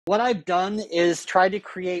What I've done is try to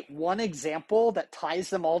create one example that ties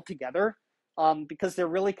them all together because they're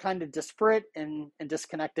really kind of disparate and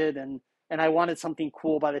disconnected, and I wanted something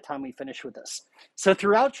cool by the time we finish with this. So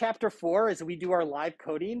throughout chapter 4, as we do our live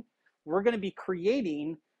coding, we're going to be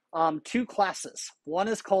creating two classes. One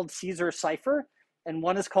is called Caesar Cipher, and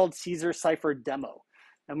one is called Caesar Cipher Demo.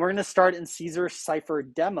 And we're going to start in Caesar Cipher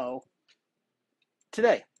Demo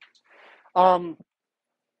today.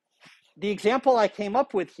 The example I came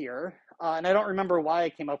up with here, and I don't remember why I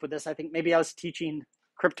came up with this. I think maybe I was teaching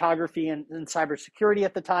cryptography and cybersecurity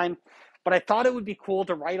at the time, but I thought it would be cool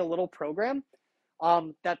to write a little program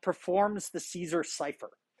that performs the Caesar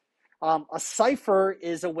cipher. A cipher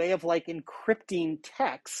is a way of like encrypting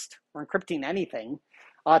text or encrypting anything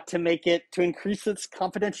to increase its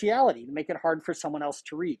confidentiality, to make it hard for someone else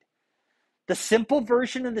to read. The simple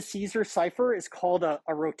version of the Caesar cipher is called a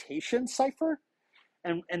rotation cipher.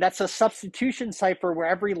 And that's a substitution cipher where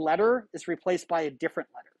every letter is replaced by a different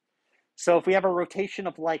letter. So if we have a rotation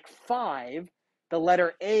of like 5, the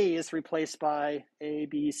letter A is replaced by A,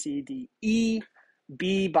 B, C, D, E,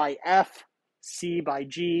 B by F, C by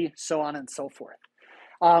G, so on and so forth.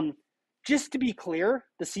 Just to be clear,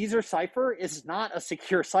 the Caesar cipher is not a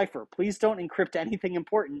secure cipher. Please don't encrypt anything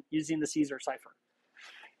important using the Caesar cipher.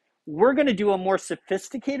 We're going to do a more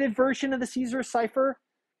sophisticated version of the Caesar cipher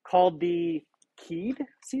called the keyed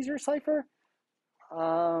Caesar cipher.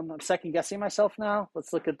 I'm second guessing myself now.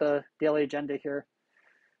 Let's look at the daily agenda here.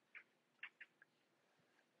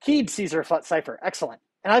 Keyed Caesar cipher, excellent.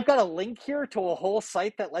 And I've got a link here to a whole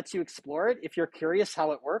site that lets you explore it if you're curious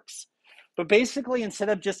how it works. But basically, instead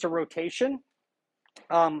of just a rotation,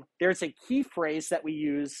 there's a key phrase that we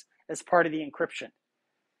use as part of the encryption.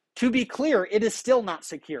 To be clear, it is still not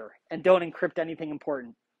secure, and don't encrypt anything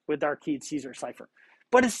important with our keyed Caesar cipher.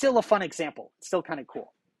 But it's still a fun example. It's still kind of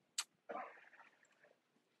cool.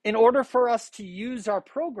 In order for us to use our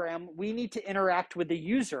program, we need to interact with the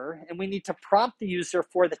user, and we need to prompt the user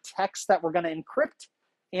for the text that we're going to encrypt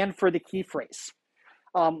and for the key phrase.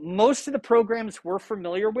 Most of the programs we're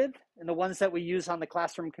familiar with, and the ones that we use on the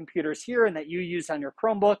classroom computers here and that you use on your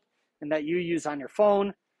Chromebook and that you use on your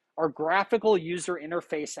phone, are graphical user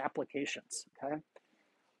interface applications. Okay?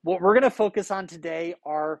 What we're going to focus on today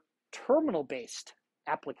are terminal-based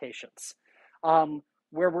applications,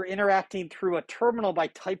 where we're interacting through a terminal by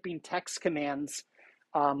typing text commands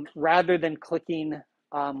rather than clicking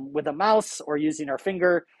with a mouse or using our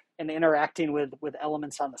finger and interacting with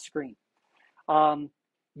elements on the screen.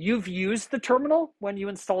 You've used the terminal when you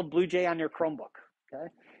installed BlueJ on your Chromebook, okay?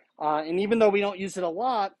 And even though we don't use it a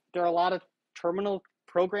lot, there are a lot of terminal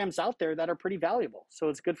programs out there that are pretty valuable. So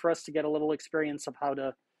it's good for us to get a little experience of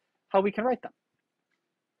how we can write them.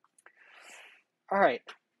 All right.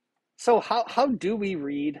 So how do we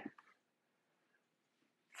read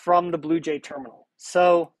from the BlueJ terminal?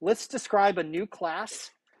 So let's describe a new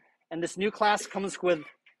class. And this new class comes with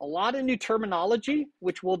a lot of new terminology,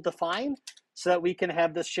 which we'll define so that we can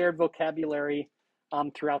have this shared vocabulary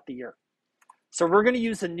throughout the year. So we're going to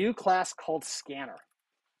use a new class called scanner.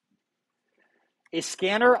 A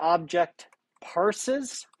scanner object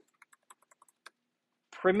parses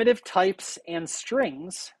primitive types and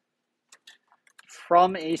strings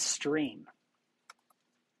from a stream.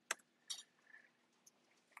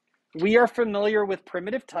 We are familiar with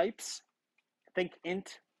primitive types. Think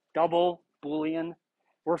int, double, Boolean.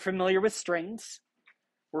 We're familiar with strings.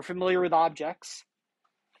 We're familiar with objects.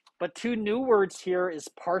 But two new words here is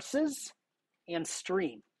parses and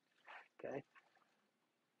stream. Okay.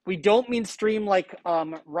 We don't mean stream like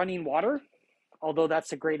running water, although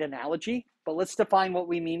that's a great analogy. But let's define what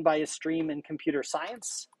we mean by a stream in computer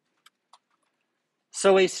science.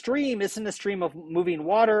 So a stream isn't a stream of moving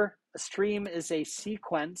water. A stream is a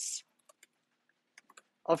sequence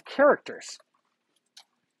of characters.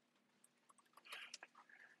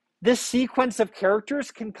 This sequence of characters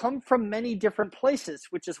can come from many different places,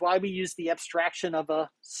 which is why we use the abstraction of a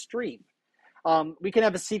stream. We can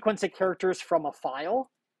have a sequence of characters from a file,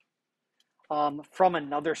 from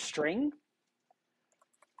another string,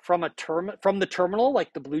 from the terminal,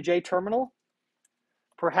 like the BlueJ terminal,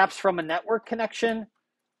 perhaps from a network connection.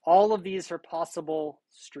 All of these are possible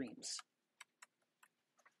streams.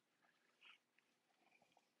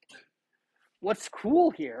 What's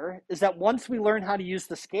cool here is that once we learn how to use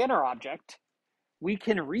the scanner object, we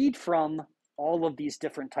can read from all of these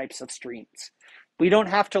different types of streams. We don't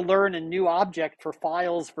have to learn a new object for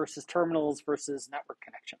files versus terminals versus network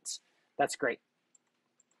connections. That's great.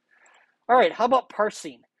 All right, how about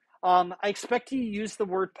parsing? I expect you use the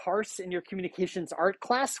word parse in your communications art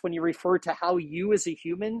class when you refer to how you as a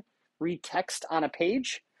human read text on a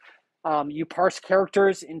page. You parse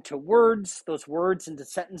characters into words, those words into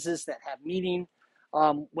sentences that have meaning.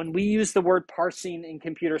 When we use the word parsing in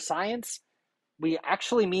computer science, we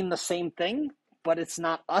actually mean the same thing, but it's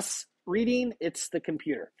not us reading, it's the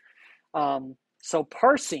computer. So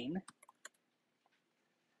parsing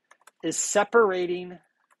is separating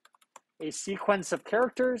a sequence of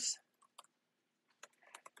characters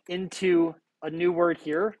into a new word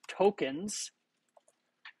here, tokens,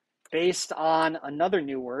 based on another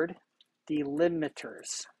new word,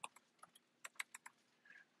 delimiters.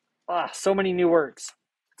 So many new words.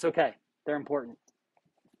 It's okay. They're important.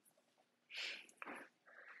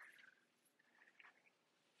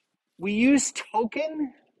 We use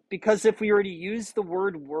token because if we were to use the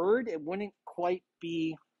word word, it wouldn't quite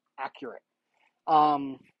be accurate.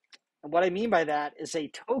 And what I mean by that is a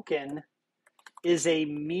token is a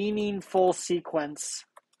meaningful sequence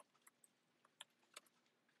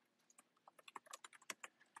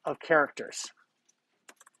of characters.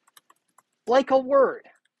 Like a word,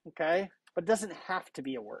 okay? But it doesn't have to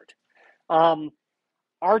be a word.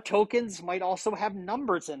 Our tokens might also have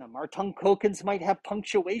numbers in them. Our tokens might have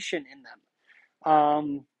punctuation in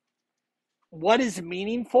them. What is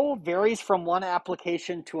meaningful varies from one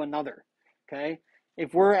application to another, okay?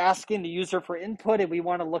 If we're asking the user for input and we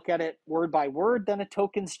want to look at it word by word, then a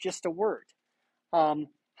token's just a word.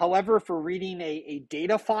 However, if we're reading a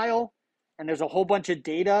data file and there's a whole bunch of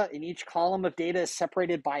data and each column of data is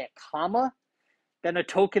separated by a comma, then a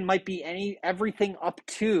token might be everything up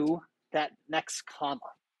to that next comma,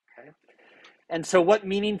 okay? And so what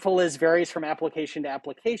meaningful is varies from application to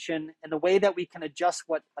application, and the way that we can adjust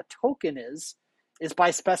what a token is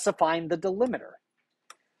by specifying the delimiter.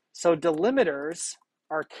 So delimiters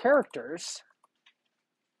are characters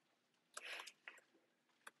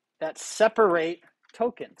that separate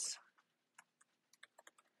tokens.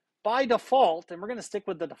 By default, and we're going to stick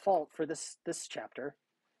with the default for this chapter,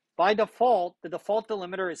 by default, the default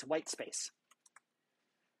delimiter is white space.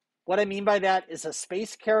 What I mean by that is a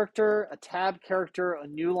space character, a tab character, a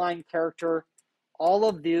new line character. All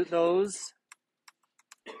of those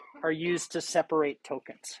are used to separate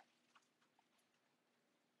tokens.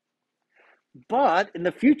 But in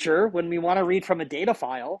the future, when we want to read from a data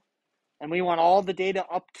file and we want all the data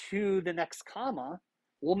up to the next comma,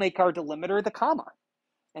 we'll make our delimiter the comma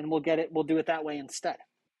and we'll do it that way instead.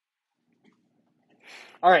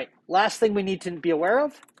 All right, last thing we need to be aware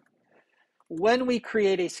of. When we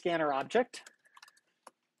create a scanner object,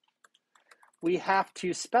 we have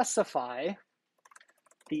to specify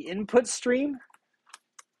the input stream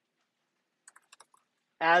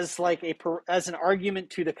as an argument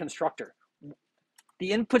to the constructor.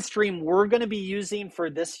 The input stream we're going to be using for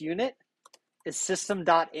this unit is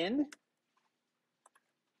system.in,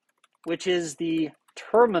 which is the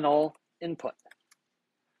terminal input.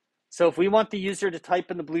 So if we want the user to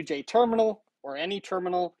type in the BlueJ terminal or any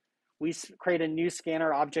terminal, we create a new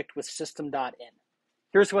scanner object with system.in.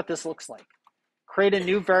 Here's what this looks like. Create a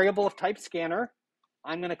new variable of type scanner.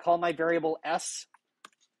 I'm going to call my variable S,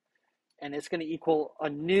 and it's going to equal a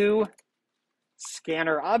new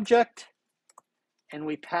scanner object, and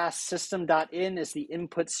we pass system.in as the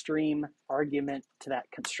input stream argument to that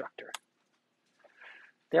constructor.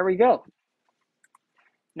 There we go.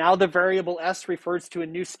 Now the variable S refers to a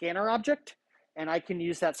new scanner object, and I can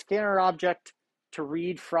use that scanner object to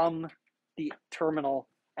read from the terminal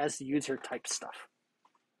as the user types stuff.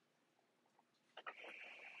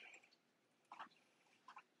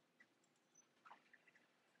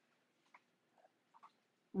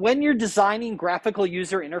 When you're designing graphical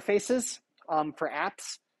user interfaces for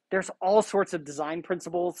apps, there's all sorts of design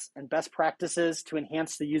principles and best practices to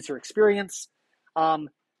enhance the user experience.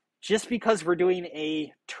 Just because we're doing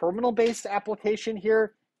a terminal-based application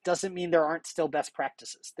here doesn't mean there aren't still best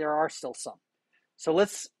practices. There are still some. So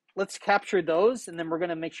let's capture those, and then we're going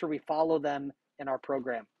to make sure we follow them in our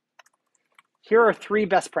program. Here are 3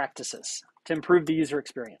 best practices to improve the user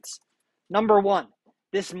experience. Number 1,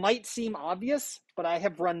 this might seem obvious, but I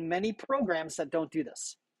have run many programs that don't do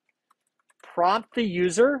this. Prompt the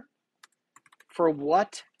user for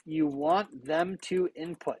what you want them to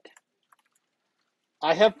input.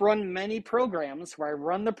 I have run many programs where I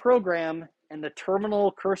run the program and the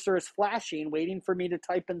terminal cursor is flashing, waiting for me to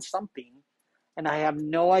type in something, and I have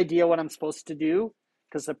no idea what I'm supposed to do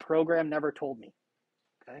because the program never told me.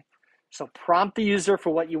 Okay? So prompt the user for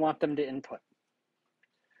what you want them to input.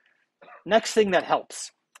 Next thing that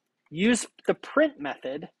helps, use the print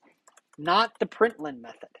method, not the println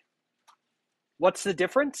method. What's the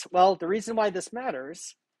difference? Well, the reason why this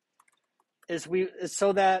matters is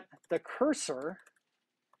so that the cursor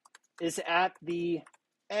is at the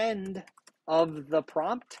end of the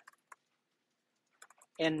prompt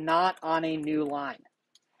and not on a new line.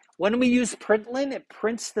 When we use println, it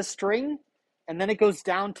prints the string, and then it goes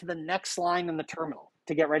down to the next line in the terminal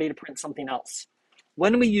to get ready to print something else.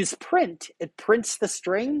 When we use print, it prints the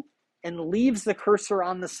string and leaves the cursor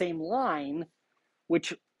on the same line,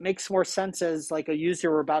 which makes more sense as like a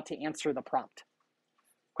user about to answer the prompt.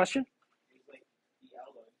 Question?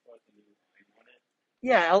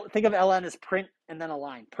 Yeah, think of ln as print and then a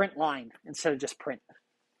line. Print line instead of just print.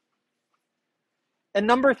 And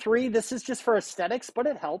number 3, this is just for aesthetics, but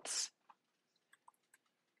it helps.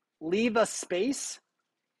 Leave a space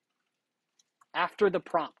after the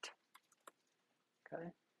prompt. Okay.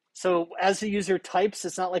 So as the user types,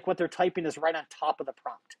 it's not like what they're typing is right on top of the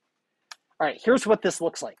prompt. All right, here's what this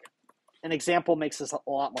looks like. An example makes this a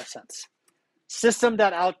lot more sense.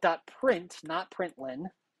 System.out.print, not println.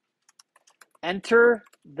 Enter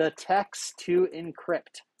the text to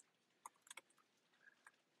encrypt.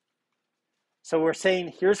 So we're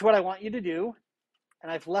saying, here's what I want you to do.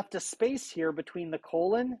 And I've left a space here between the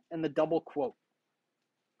colon and the double quote.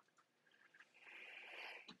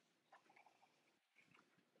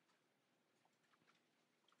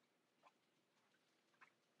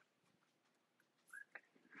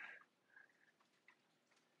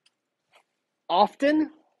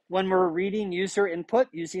 Often, when we're reading user input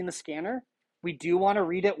using the scanner, we do want to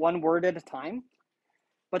read it one word at a time.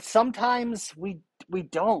 But sometimes we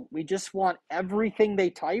don't. We just want everything they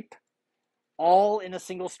type all in a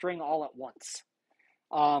single string all at once.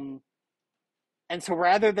 And so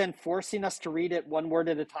rather than forcing us to read it one word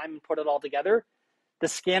at a time and put it all together, the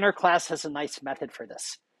scanner class has a nice method for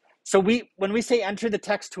this. So when we say enter the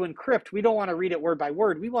text to encrypt, we don't want to read it word by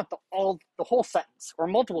word. We want the whole sentence or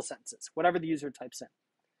multiple sentences, whatever the user types in.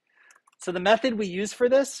 So the method we use for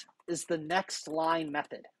this is the next line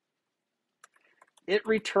method. It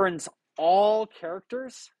returns all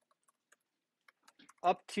characters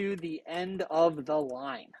up to the end of the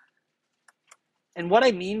line. And what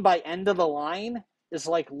I mean by end of the line is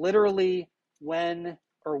like literally when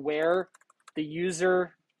or where the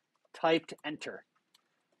user typed enter.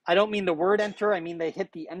 I don't mean the word enter, I mean they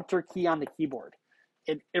hit the enter key on the keyboard.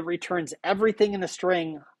 It returns everything in the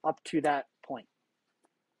string up to that point.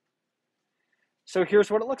 So here's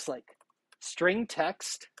what it looks like. String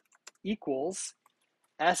text equals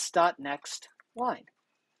s.next line.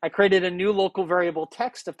 I created a new local variable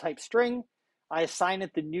text of type string. I assign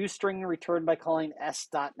it the new string returned by calling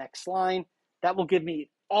s.nextLine. That will give me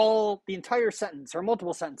the entire sentence or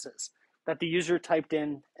multiple sentences that the user typed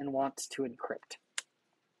in and wants to encrypt.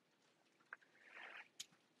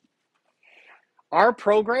 Our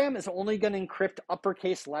program is only going to encrypt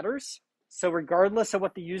uppercase letters. So regardless of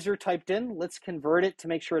what the user typed in, let's convert it to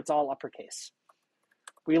make sure it's all uppercase.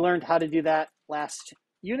 We learned how to do that last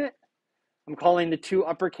unit. I'm calling the to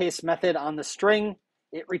uppercase method on the string.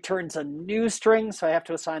 It returns a new string, so I have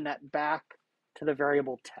to assign that back to the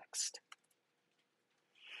variable text.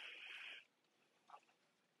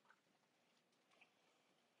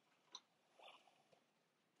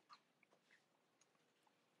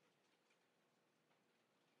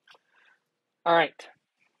 All right.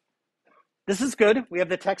 This is good. We have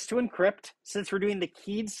the text to encrypt. Since we're doing the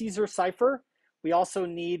keyed Caesar cipher, we also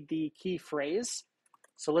need the key phrase.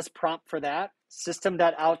 So let's prompt for that.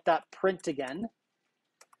 System.out.print again.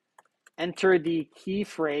 Enter the key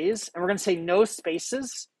phrase, and we're going to say no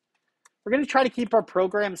spaces. We're going to try to keep our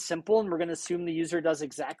program simple, and we're going to assume the user does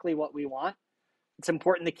exactly what we want. It's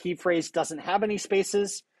important the key phrase doesn't have any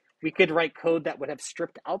spaces. We could write code that would have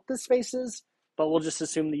stripped out the spaces, but we'll just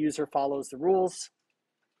assume the user follows the rules.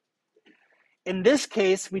 In this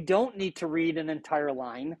case, we don't need to read an entire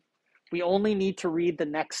line. We only need to read the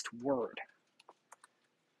next word.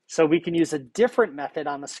 So we can use a different method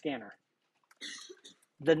on the scanner.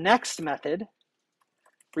 The next method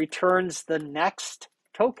returns the next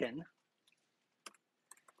token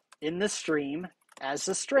in the stream as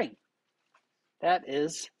a string. That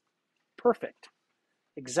is perfect.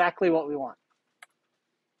 Exactly what we want.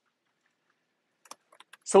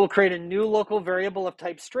 So we'll create a new local variable of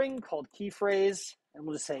type string called key phrase, and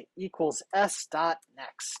we'll just say equals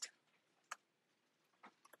s.next.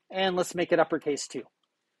 And let's make it uppercase too.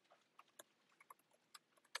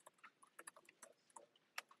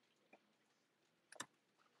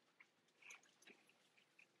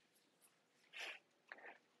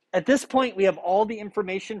 At this point, we have all the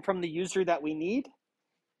information from the user that we need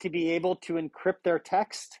to be able to encrypt their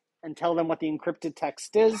text and tell them what the encrypted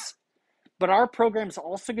text is. But our program is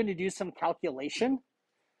also going to do some calculation.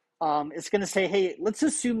 It's going to say, hey, let's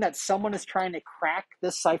assume that someone is trying to crack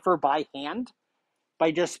this cipher by hand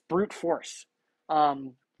by just brute force.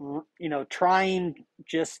 Trying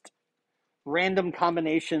just random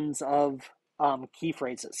combinations of key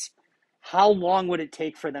phrases. How long would it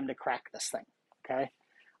take for them to crack this thing? Okay.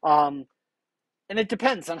 And it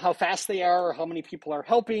depends on how fast they are or how many people are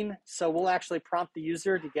helping. So we'll actually prompt the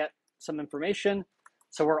user to get some information.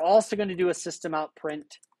 So we're also going to do a system out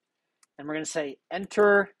print, and we're going to say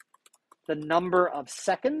enter the number of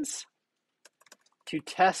seconds to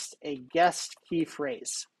test a guessed key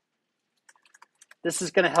phrase. This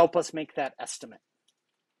is going to help us make that estimate.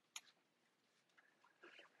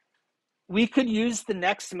 We could use the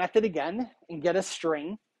next method again and get a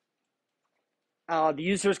string. The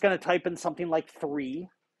user is going to type in something like 3,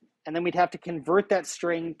 and then we'd have to convert that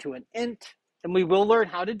string to an int, and we will learn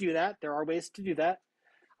how to do that. There are ways to do that,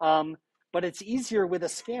 but it's easier with a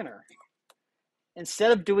scanner.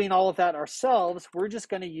 Instead of doing all of that ourselves, we're just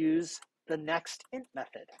going to use the next int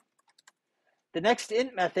method. The next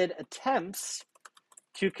int method attempts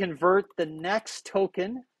to convert the next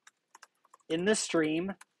token in the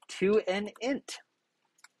stream to an int.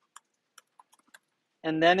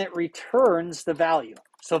 And then it returns the value.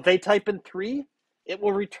 So if they type in 3, it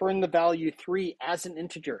will return the value 3 as an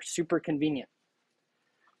integer. Super convenient.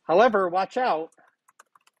 However, watch out.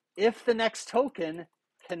 If the next token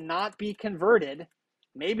cannot be converted,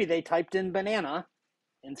 maybe they typed in banana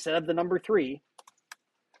instead of the number 3,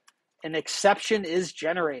 an exception is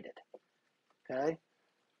generated. Okay?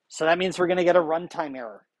 So that means we're going to get a runtime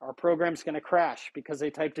error. Our program's going to crash because they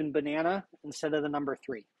typed in banana instead of the number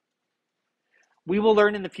 3. We will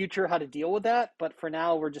learn in the future how to deal with that, but for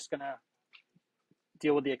now, we're just going to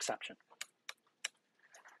deal with the exception.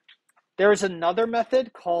 There's another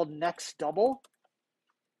method called next double.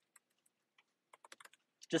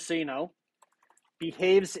 Just so you know,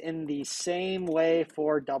 behaves in the same way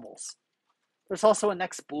for doubles. There's also a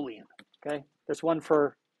next boolean, okay? There's one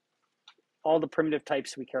for all the primitive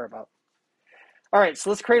types we care about. All right, so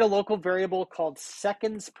let's create a local variable called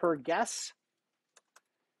seconds per guess.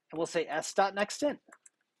 And we'll say s.nextInt.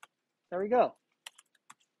 There we go.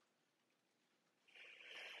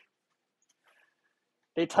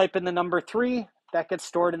 They type in the number 3, that gets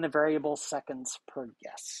stored in the variable seconds per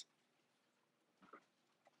guess.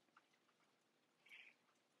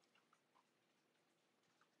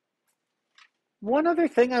 One other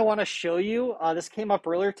thing I want to show you, this came up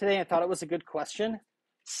earlier today. I thought it was a good question.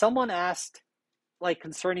 Someone asked, like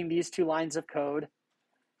concerning these 2 lines of code,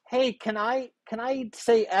 hey, can I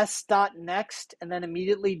say s.next and then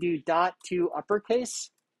immediately do dot to uppercase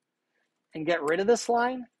and get rid of this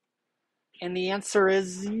line? And the answer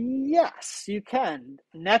is yes, you can.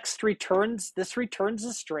 Next returns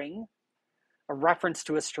a string, a reference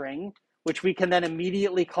to a string, which we can then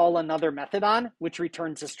immediately call another method on, which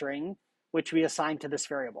returns a string, which we assign to this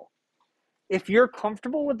variable. If you're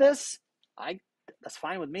comfortable with this, that's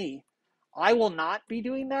fine with me. I will not be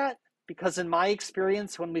doing that because in my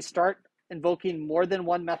experience, when we start invoking more than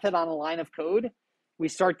one method on a line of code, we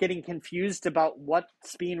start getting confused about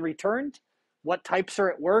what's being returned, what types are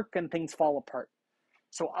at work, and things fall apart.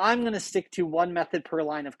 So I'm going to stick to one method per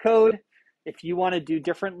line of code. If you want to do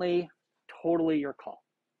differently, totally your call.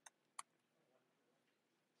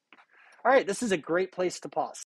 All right, this is a great place to pause.